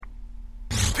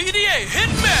PDA, hit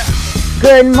me.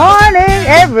 Good morning,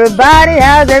 everybody.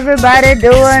 How's everybody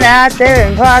doing out there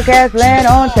in podcast land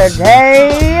on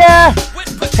today?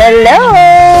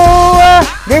 Hello.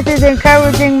 This is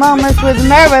Encouraging Moments with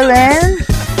Marilyn,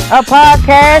 a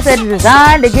podcast that is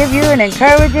designed to give you an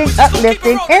encouraging,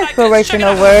 uplifting,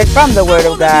 inspirational word from the Word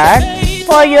of God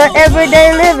for your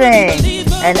everyday living.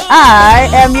 And I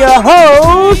am your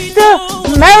host,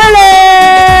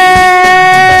 Marilyn.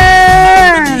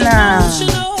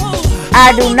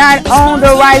 I do not own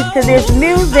the rights to this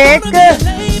music,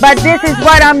 but this is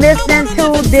what I'm listening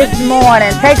to this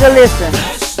morning. Take a listen.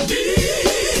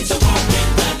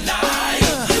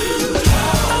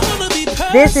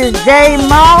 This is J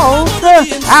Moss.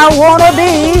 I wanna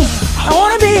be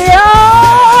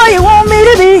all you want me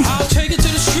to be.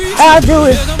 I'll do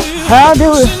it.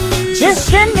 Just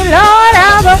send me, Lord,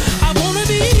 I'll go.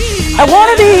 I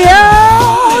wanna be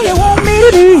all you want me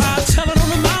to be.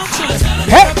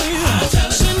 Hey,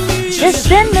 just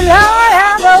send me, Lord,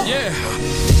 I'll go.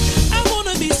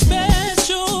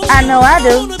 I know I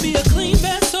do.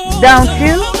 Don't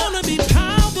you?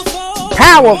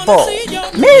 Powerful.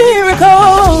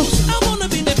 Miracles.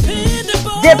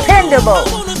 Dependable.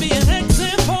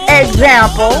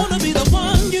 Example.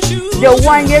 The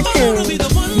one you choose.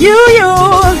 You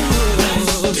use.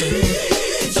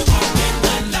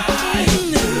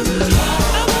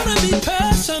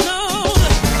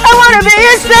 I want to be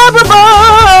unstoppable.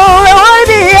 I want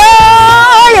to be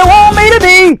all you want me to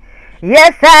be.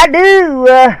 Yes, I do.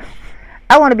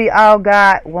 I want to be all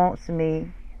God wants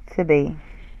me to be.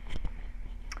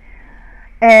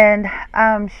 And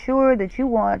I'm sure that you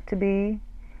want to be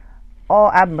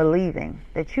all, I'm believing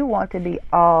that you want to be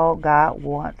all God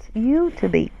wants you to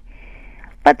be.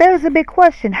 But there's a big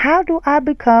question. How do I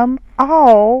become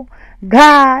all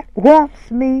God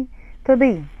wants me to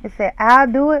be? It said, I'll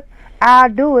do it.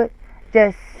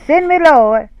 Just send me,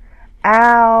 Lord.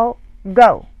 I'll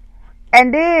go.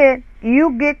 And then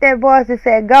you get that voice that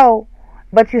said go,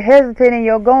 but you hesitate in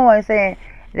your going, saying,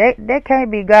 that can't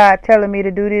be God telling me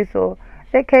to do this, or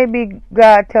that can't be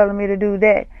God telling me to do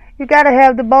that. You got to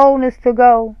have the boldness to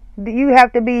go. You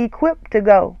have to be equipped to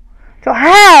go. So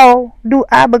how do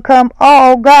I become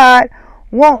all God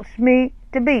wants me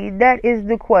to be? That is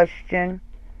the question,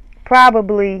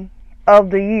 probably,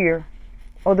 of the year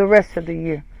or the rest of the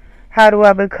year. How do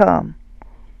I become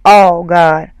all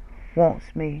God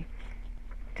wants me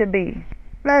to be?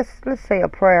 Let's say a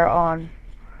prayer on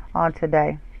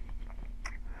today.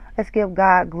 Let's give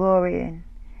God glory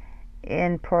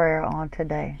in prayer on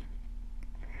today.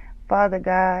 Father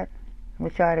God,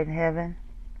 which art in heaven,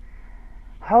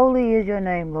 holy is your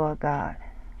name, Lord God.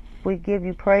 We give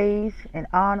you praise and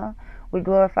honor. We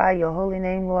glorify your holy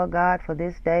name, Lord God, for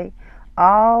this day.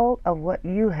 All of what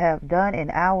you have done in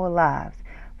our lives.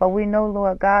 For we know,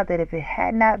 Lord God, that if it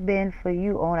had not been for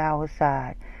you on our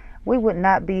side, we would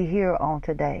not be here on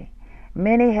today.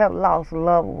 Many have lost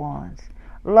loved ones.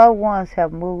 Loved ones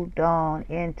have moved on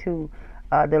into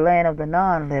the land of the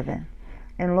non-living.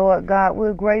 And Lord God,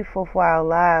 we're grateful for our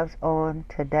lives on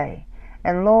today.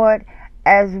 And Lord,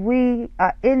 as we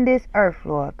are in this earth,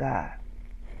 Lord God,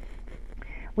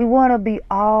 we want to be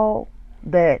all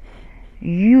that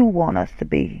you want us to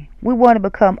be. We want to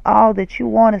become all that you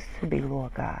want us to be,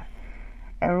 Lord God.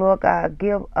 And Lord God,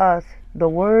 give us the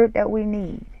word that we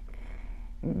need.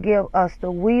 Give us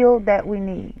the will that we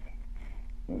need.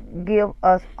 Give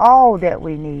us all that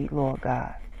we need, Lord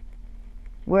God.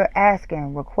 We're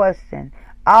asking, requesting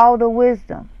all the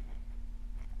wisdom,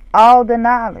 all the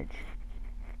knowledge,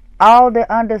 all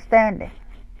the understanding,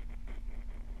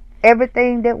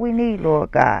 everything that we need,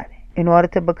 Lord God, in order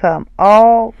to become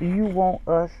all you want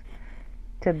us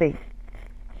to be.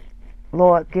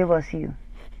 Lord, give us you.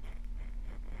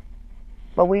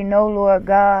 But we know, Lord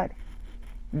God,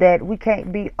 that we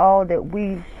can't be all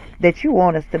that you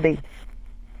want us to be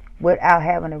without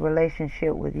having a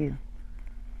relationship with you.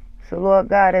 So, Lord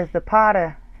God, as the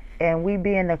potter and we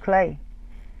being the clay,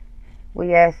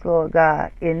 we ask, Lord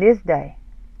God, in this day,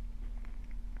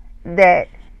 that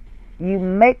you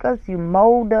make us, you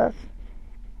mold us,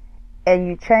 and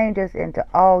you change us into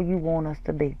all you want us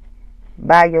to be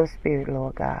by your Spirit,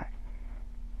 Lord God.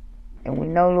 And we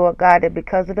know, Lord God, that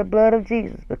because of the blood of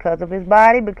Jesus, because of his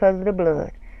body, because of the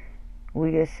blood,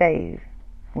 we are saved,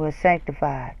 we're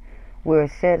sanctified, we're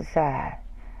set aside,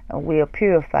 and we are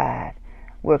purified.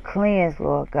 We're cleansed,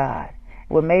 Lord God.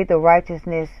 We're made the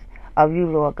righteousness of you,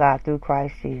 Lord God, through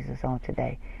Christ Jesus on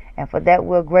today. And for that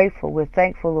we're grateful. We're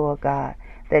thankful, Lord God,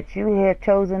 that you have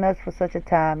chosen us for such a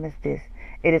time as this.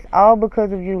 It is all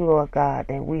because of you, Lord God,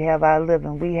 that we have our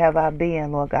living, we have our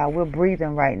being, Lord God. We're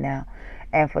breathing right now.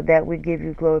 And for that we give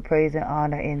you glory, praise, and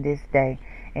honor in this day.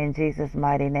 In Jesus'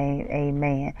 mighty name,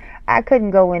 amen. I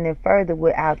couldn't go any further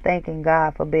without thanking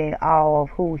God for being all of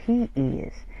who He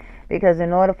is. Because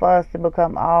in order for us to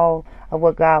become all of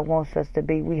what God wants us to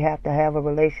be, we have to have a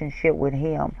relationship with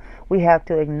Him. We have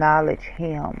to acknowledge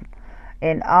Him.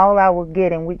 In all our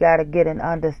getting, we got to get an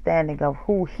understanding of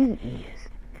who He is.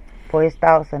 For His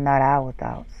thoughts are not our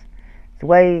thoughts. His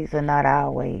ways are not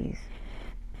our ways.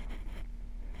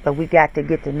 But we got to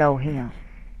get to know Him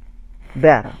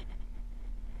better.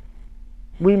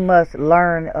 We must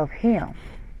learn of Him.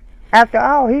 After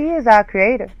all, He is our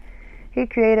Creator. He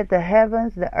created the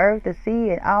heavens, the earth, the sea,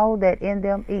 and all that in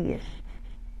them is.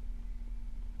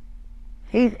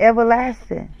 He's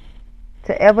everlasting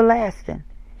to everlasting.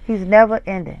 He's never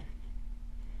ending.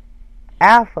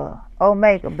 Alpha,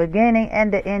 Omega, beginning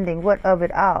and the ending, what of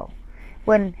it all?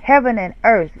 When heaven and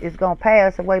earth is going to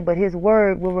pass away, but His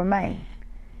word will remain.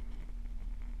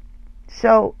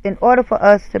 So, in order for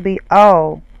us to be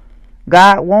all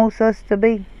God wants us to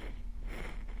be,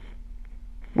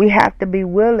 we have to be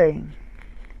willing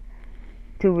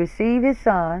to receive His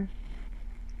Son,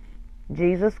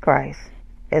 Jesus Christ,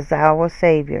 as our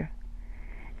Savior.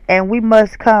 And we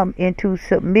must come into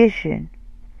submission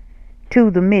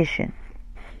to the mission,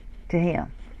 to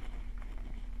Him.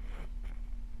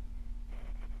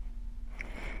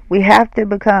 We have to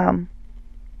become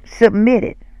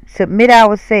submitted, submit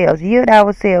ourselves, yield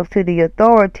ourselves to the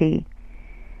authority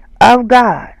of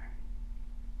God.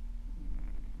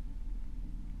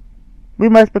 We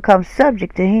must become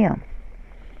subject to Him.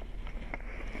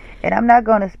 And I'm not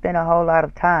going to spend a whole lot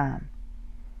of time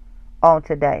on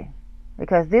today,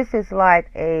 because this is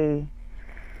like a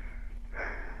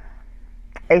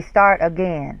start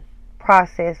again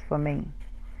process for me.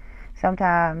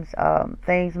 Sometimes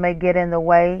things may get in the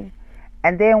way,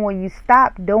 and then when you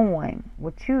stop doing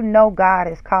what you know God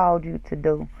has called you to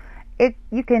do,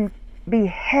 you can be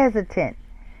hesitant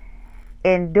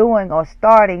in doing or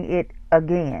starting it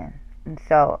again. And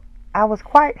so I was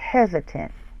quite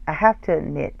hesitant, I have to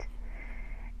admit,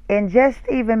 in just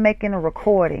even making a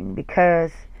recording,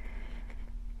 because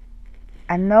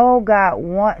I know God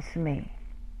wants me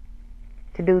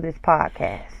to do this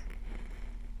podcast.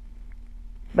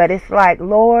 But it's like,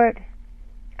 Lord,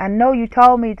 I know you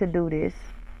told me to do this.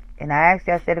 And I asked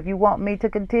you, I said, if you want me to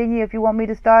continue, if you want me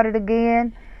to start it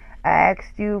again, I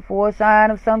asked you for a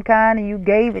sign of some kind, and you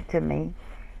gave it to me.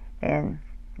 And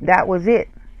that was it.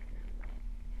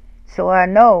 So I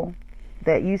know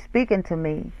that you speaking to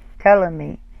me, telling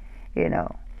me,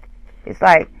 it's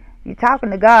like you talking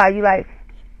to God. You like,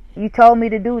 you told me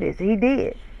to do this. He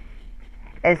did.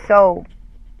 And so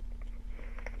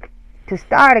to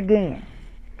start again,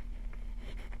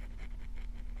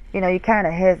 you're kind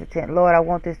of hesitant. Lord, I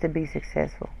want this to be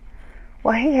successful.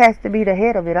 Well, He has to be the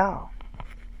head of it all.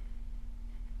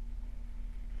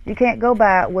 You can't go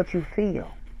by what you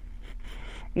feel.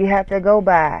 You have to go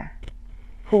by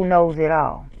who knows it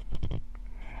all.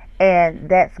 And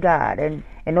that's God. And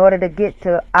in order to get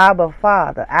to our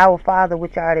Father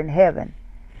which art in heaven,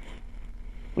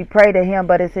 we pray to Him,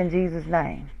 but it's in Jesus'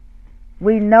 name.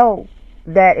 We know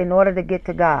that in order to get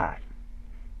to God,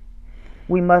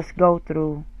 we must go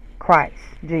through Christ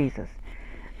Jesus.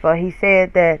 For He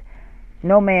said that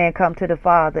no man come to the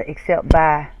Father except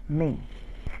by me.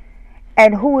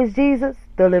 And who is Jesus?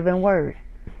 The living Word.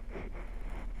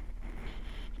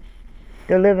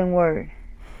 The living Word,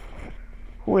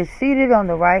 who is seated on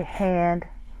the right hand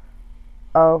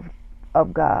of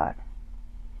God.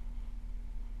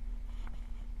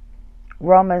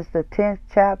 Romans, the 10th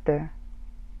chapter,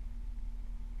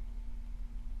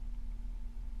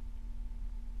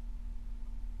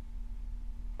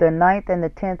 the 9th and the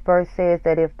 10th verse says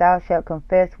that if thou shalt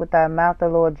confess with thy mouth the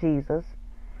Lord Jesus,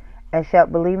 and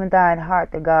shalt believe in thine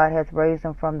heart that God hath raised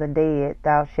him from the dead,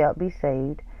 thou shalt be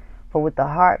saved. For with the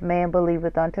heart man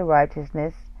believeth unto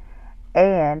righteousness,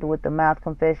 and with the mouth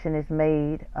confession is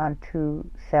made unto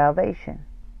salvation.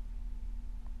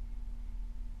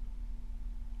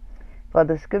 For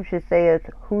the scripture saith,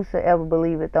 whosoever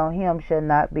believeth on Him shall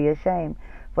not be ashamed.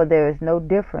 For there is no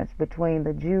difference between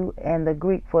the Jew and the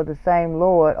Greek, for the same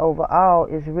Lord over all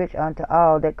is rich unto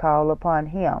all that call upon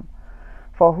Him.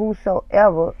 For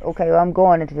whosoever, I'm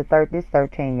going into this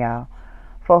 13, y'all.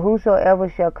 For whosoever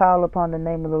shall call upon the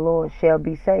name of the Lord shall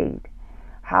be saved.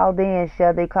 How then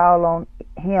shall they call on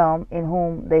Him in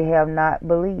whom they have not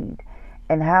believed?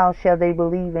 And how shall they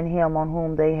believe in Him on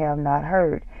whom they have not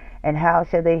heard? And how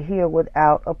shall they hear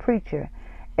without a preacher?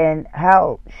 And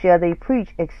how shall they preach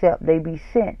except they be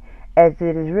sent? As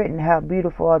it is written, how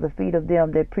beautiful are the feet of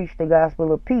them that preach the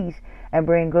gospel of peace and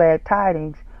bring glad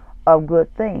tidings of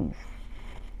good things.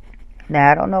 Now,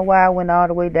 I don't know why I went all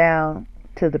the way down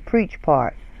to the preach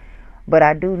part, but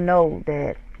I do know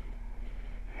that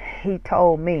he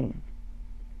told me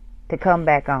to come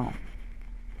back on.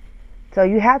 So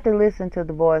you have to listen to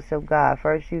the voice of God.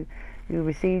 First, you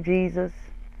receive Jesus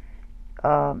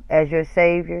as your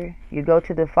Savior. You go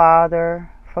to the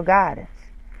Father for guidance.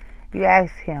 You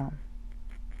ask Him.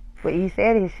 But He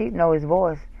said His sheep know His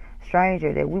voice.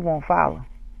 Stranger that we won't follow.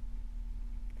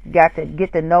 You got to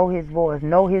get to know His voice.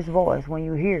 Know His voice when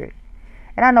you hear it.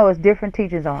 And I know it's different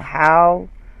teachings on how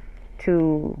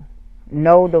to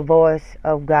know the voice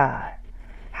of God.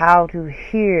 How to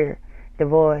hear the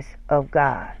voice of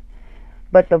God.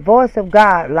 But the voice of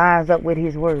God lines up with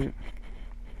His word.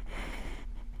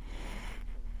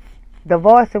 The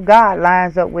voice of God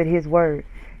lines up with His word.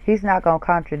 He's not going to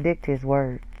contradict His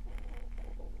word.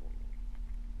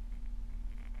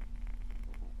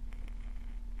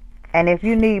 And if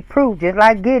you need proof, just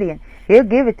like Gideon, He'll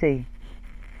give it to you.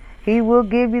 He will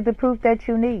give you the proof that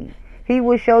you need. He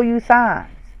will show you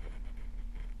signs.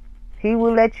 He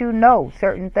will let you know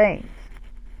certain things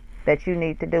that you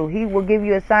need to do. He will give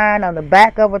you a sign on the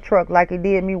back of a truck like He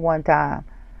did me one time.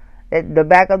 That the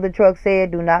back of the truck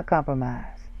said, do not compromise.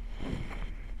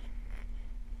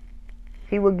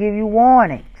 He will give you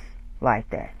warnings like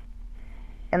that.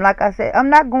 And like I said, I'm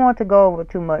not going to go over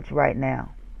too much right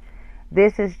now.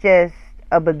 This is just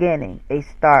a beginning, a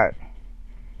start.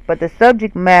 But the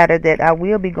subject matter that I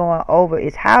will be going over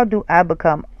is, how do I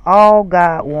become all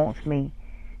God wants me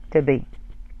to be?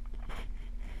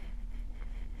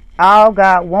 All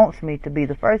God wants me to be.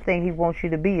 The first thing He wants you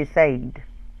to be is saved.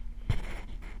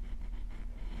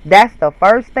 That's the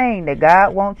first thing that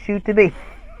God wants you to be.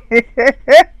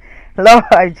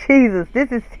 Lord Jesus, this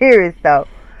is serious though.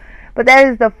 But that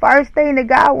is the first thing that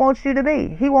God wants you to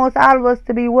be. He wants all of us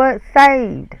to be what?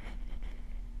 Saved.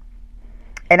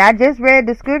 And I just read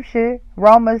the scripture,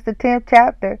 Romans the 10th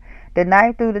chapter, the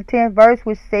 9th through the 10th verse,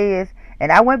 which says,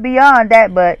 and I went beyond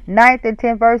that, but 9th and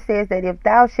 10th verse says that if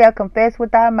thou shalt confess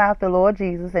with thy mouth the Lord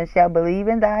Jesus, and shalt believe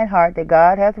in thine heart that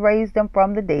God hath raised him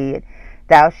from the dead,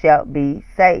 thou shalt be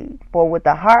saved. For with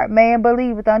the heart man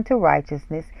believeth unto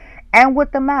righteousness, and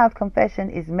with the mouth confession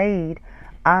is made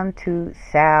unto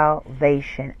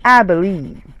salvation. I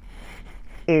believe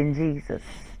in Jesus.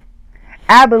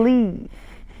 I believe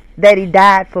that He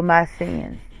died for my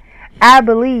sins. I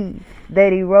believe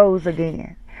that He rose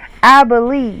again. I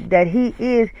believe that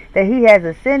He has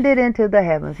ascended into the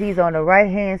heavens. He's on the right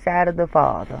hand side of the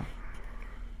Father.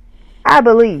 I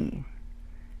believe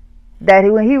that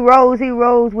when He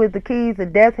rose with the keys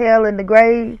of death, hell, and the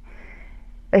grave.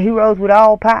 He rose with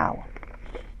all power.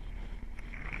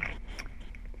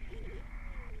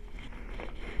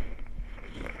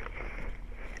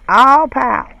 All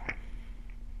power.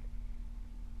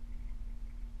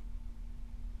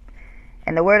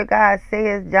 And the word of God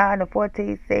says, John the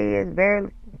 14th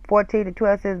says, 14 to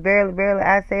 12 says, verily, verily,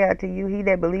 I say unto you, he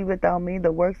that believeth on me,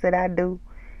 the works that I do,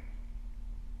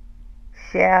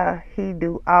 shall he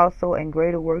do also, and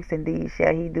greater works indeed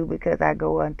shall he do, because I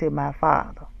go unto my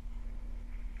Father.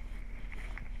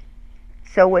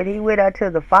 So when He went unto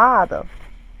the Father,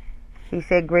 He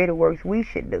said greater works we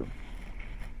should do.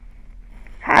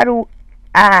 How do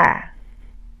I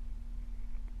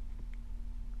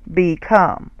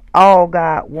become all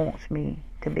God wants me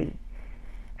to be?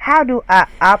 How do I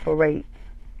operate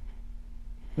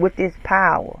with this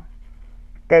power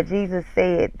that Jesus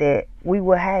said that we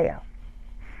will have?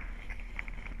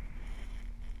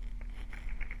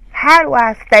 How do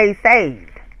I stay saved?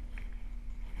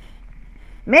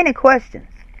 Many questions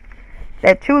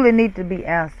that truly need to be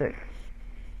answered,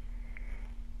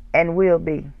 and will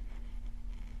be.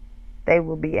 They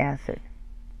will be answered.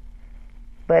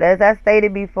 But as I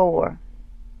stated before,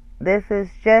 this is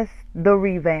just the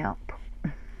revamp.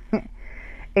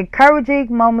 Encouraging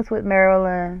Moments with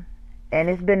Marilyn, and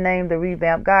it's been named the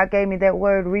revamp. God gave me that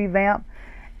word, revamp,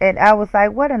 and I was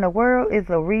like, what in the world is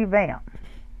a revamp?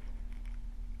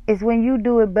 It's when you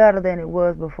do it better than it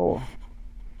was before.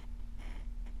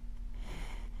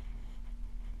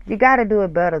 You got to do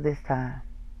it better this time.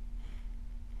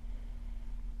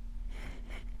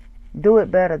 Do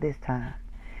it better this time.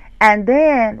 And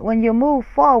then when you move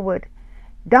forward,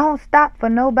 don't stop for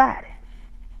nobody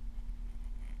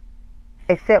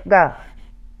except God.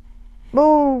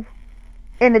 Move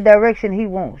in the direction He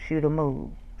wants you to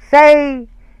move. Say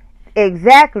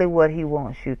exactly what He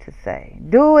wants you to say.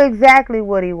 Do exactly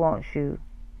what He wants you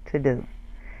to do.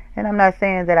 And I'm not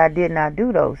saying that I did not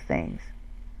do those things,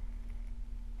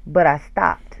 but I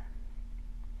stopped.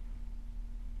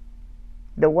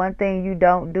 The one thing you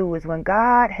don't do is, when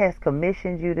God has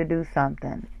commissioned you to do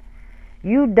something,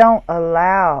 you don't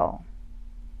allow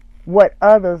what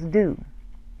others do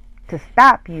to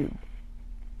stop you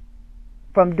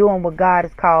from doing what God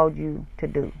has called you to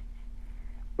do.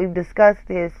 We've discussed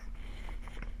this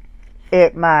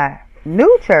at my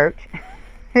new church,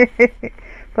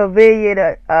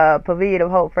 Pavilion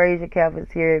of Hope Fraser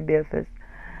Campus here in Memphis.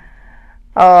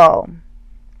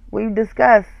 We've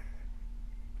discussed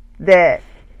that,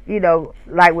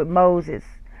 like with Moses,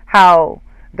 how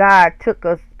God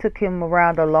took him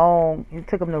around the long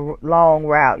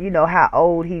route. How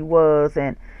old he was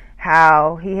and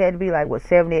how he had to be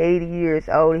 70, 80 years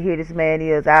old. Here this man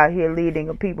is out here leading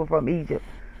a people from Egypt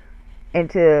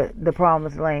into the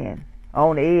promised land,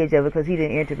 on the edge of it, because he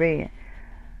didn't enter in.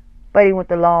 But he went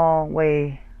the long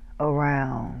way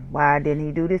around. Why didn't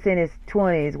he do this in his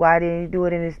 20s? Why didn't he do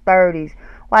it in his 30s?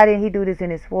 Why didn't he do this in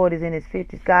his 40s, in his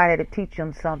 50s? God had to teach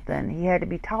him something. He had to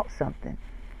be taught something.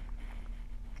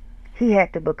 He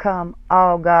had to become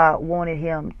all God wanted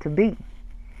him to be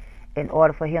in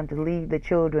order for him to lead the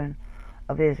children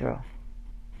of Israel.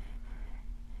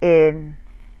 In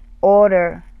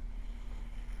order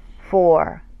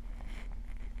for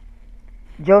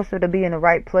Joseph to be in the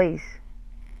right place,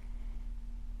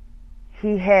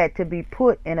 he had to be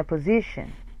put in a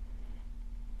position.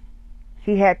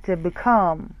 He had to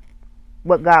become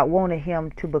what God wanted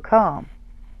him to become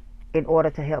in order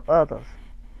to help others.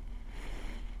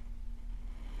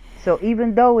 So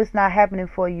even though it's not happening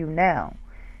for you now,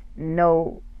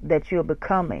 know that you're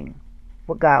becoming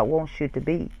what God wants you to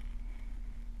be.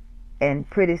 And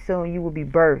pretty soon you will be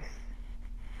birthed.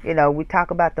 We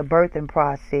talk about the birthing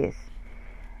process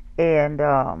and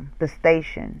the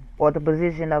station or the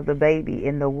position of the baby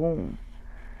in the womb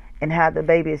and how the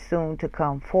baby is soon to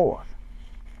come forth.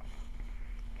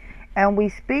 And we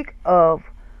speak of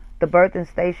the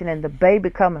birthing station and the baby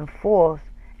coming forth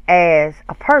as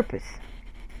a purpose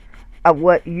of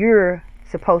what you're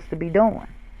supposed to be doing.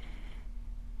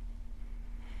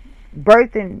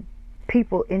 Birthing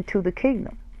people into the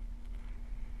kingdom.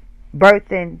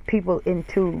 Birthing people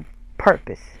into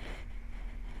purpose.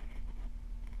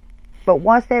 But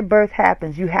once that birth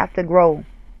happens, you have to grow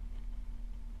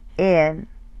in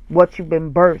what you've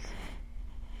been birthed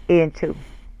into.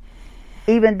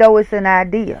 Even though it's an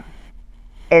idea,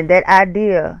 and that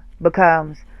idea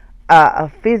becomes a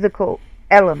physical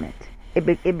element,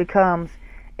 it becomes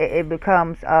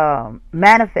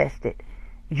manifested.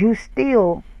 You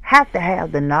still have to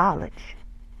have the knowledge.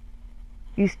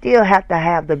 You still have to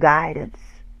have the guidance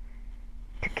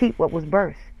to keep what was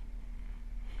birthed.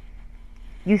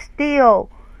 You still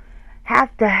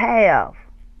have to have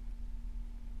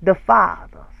the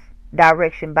Father's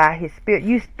direction by His Spirit.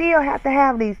 You still have to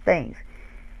have these things.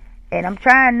 And I'm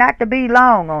trying not to be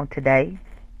long on today.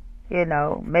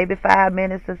 Maybe 5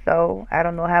 minutes or so. I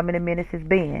don't know how many minutes it's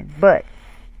been. But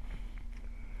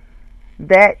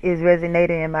that is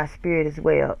resonating in my spirit as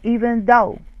well. Even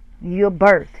though you're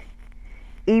birthed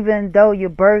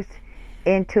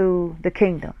into the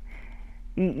kingdom,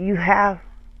 you have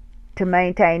to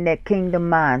maintain that kingdom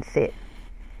mindset.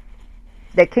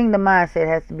 That kingdom mindset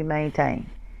has to be maintained.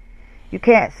 You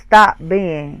can't stop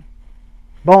being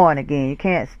born again. You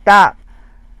can't stop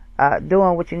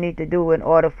doing what you need to do in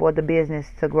order for the business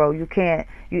to grow. You can't.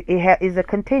 It's a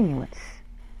continuance.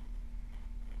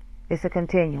 It's a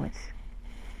continuance.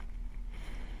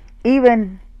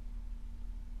 Even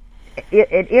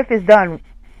if it's done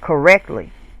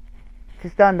correctly, if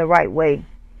it's done the right way,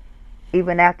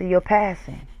 even after your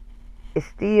passing, it's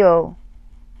still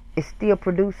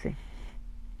producing.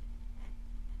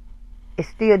 It's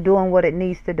still doing what it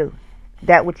needs to do.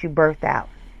 That which you birthed out.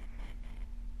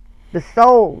 The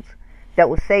souls that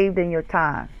were saved in your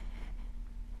time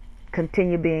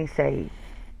continue being saved.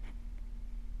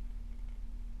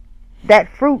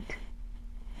 That fruit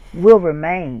will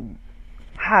remain.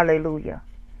 Hallelujah.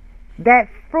 That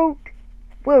fruit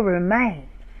will remain.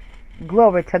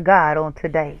 Glory to God on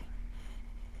today.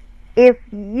 If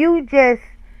you just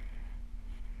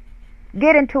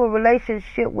get into a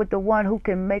relationship with the one who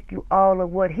can make you all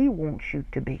of what He wants you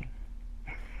to be.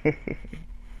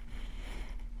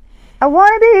 I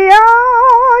want to be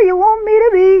all you want me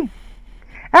to be.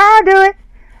 I'll do it.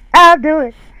 I'll do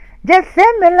it. Just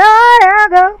send me, Lord, I'll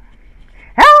go.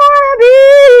 I want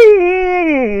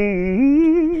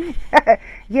to be.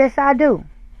 Yes, I do.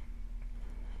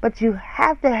 But you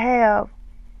have to have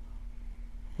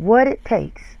what it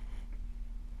takes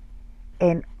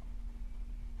in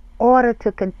order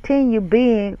to continue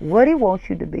being what He wants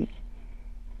you to be.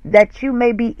 That you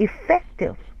may be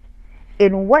effective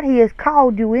in what He has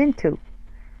called you into.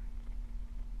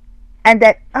 And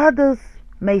that others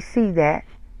may see that.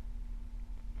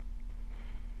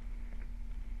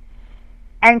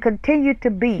 and continue to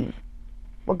be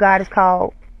what God has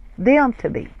called them to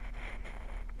be.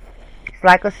 It's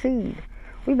like a seed.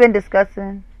 We've been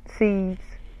discussing seeds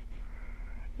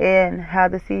and how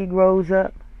the seed grows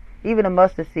up. Even a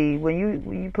mustard seed, when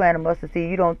you plant a mustard seed,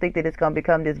 you don't think that it's going to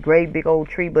become this great big old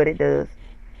tree, but it does.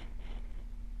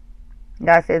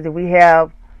 God says that we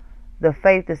have the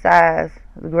faith the size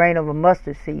of the grain of a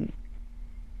mustard seed,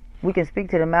 we can speak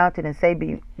to the mountain and say,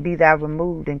 be thou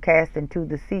removed and cast into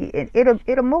the sea, and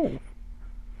it'll move.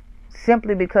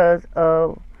 Simply because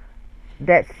of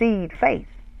that seed faith.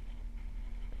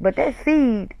 But that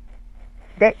seed,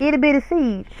 that itty bitty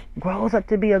seed, grows up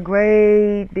to be a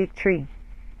great big tree.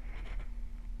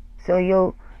 So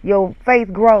your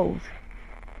faith grows.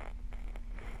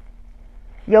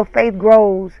 Your faith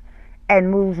grows and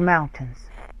moves mountains.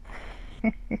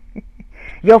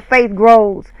 Your faith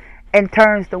grows and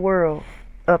turns the world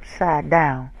upside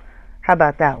down. How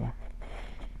about that one?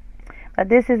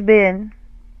 This has been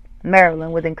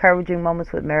Marilyn with Encouraging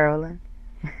Moments with Marilyn.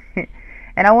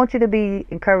 And I want you to be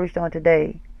encouraged on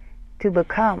today to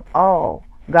become all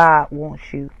God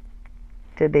wants you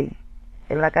to be.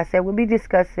 And like I said, we'll be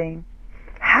discussing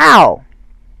how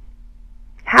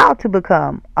to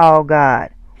become all God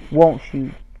wants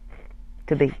you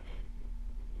to be.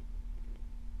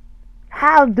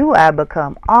 How do I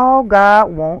become all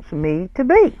God wants me to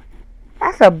be?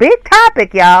 That's a big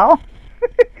topic, y'all.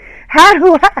 How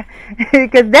do I?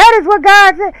 Because that is what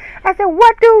God said. I said,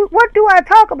 what do I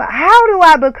talk about? How do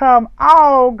I become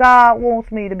all God wants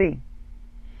me to be?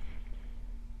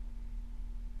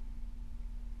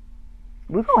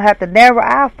 We're going to have to narrow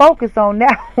our focus on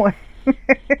that one.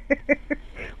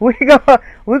 We're going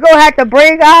to have to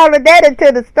bring all of that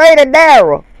into the straight and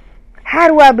narrow. How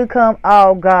do I become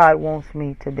all God wants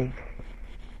me to be?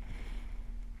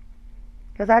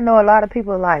 Because I know a lot of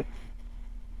people are like,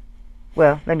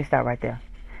 well, let me start right there.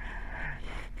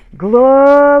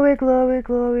 Glory, glory,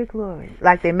 glory, glory.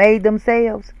 Like they made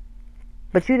themselves,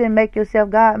 but you didn't make yourself,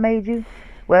 God made you.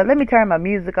 Well, let me turn my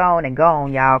music on and go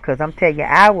on, y'all, because I'm telling you,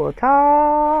 I will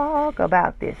talk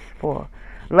about this for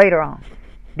later on.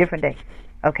 Different day.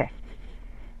 Okay.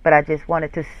 But I just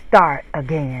wanted to start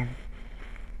again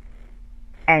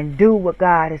and do what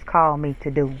God has called me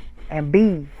to do and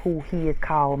be who He has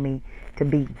called me to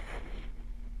be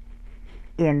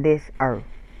in this earth.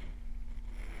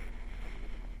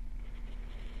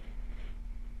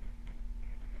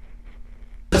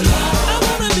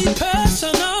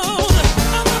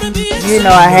 You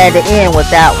know I had to end with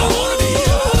that one.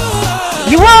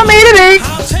 You want me to be?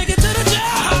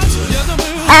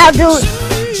 I'll do it.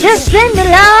 Just sing the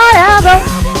Lord, I'll go.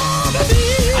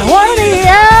 I want to be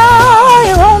all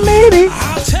you want me to be.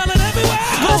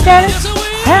 I'll tell it.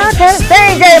 I'll tell it.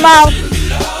 Sing, J-Mom.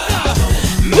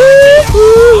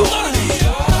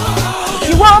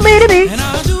 You want me to be?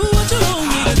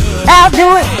 I'll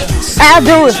do it. I'll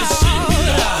do it.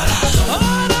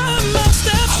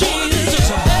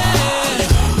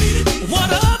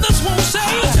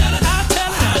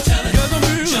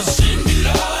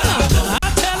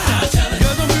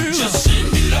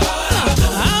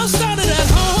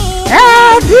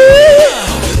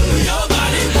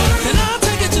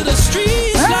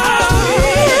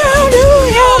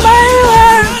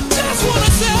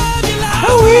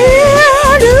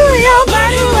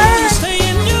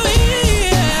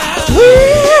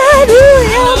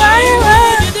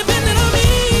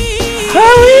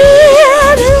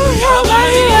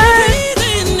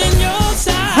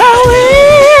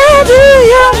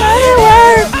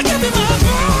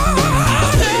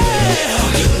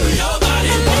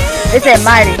 It said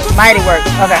mighty work.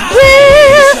 Okay.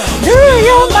 We'll do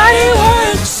your mighty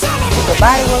work. The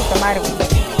mighty work, the mighty work.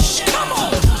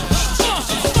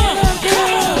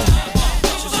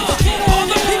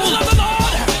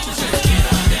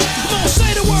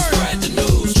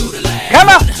 Come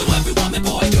on.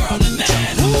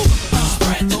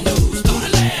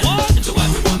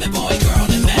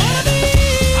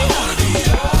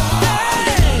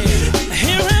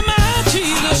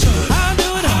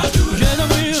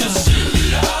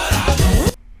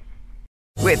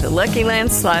 With the Lucky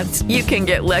Land Slots, you can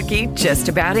get lucky just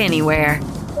about anywhere.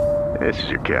 This is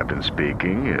your captain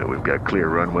speaking. We've got clear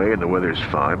runway and the weather's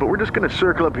fine, but we're just going to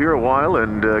circle up here a while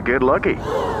and get lucky.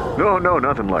 No,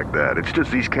 nothing like that. It's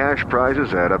just these cash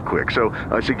prizes add up quick. So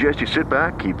I suggest you sit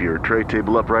back, keep your tray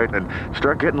table upright, and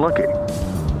start getting lucky.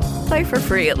 Play for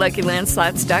free at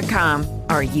LuckyLandSlots.com.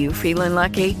 Are you feeling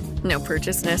lucky? No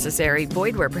purchase necessary.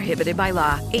 Void where prohibited by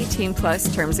law.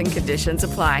 18+ terms and conditions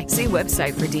apply. See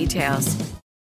website for details.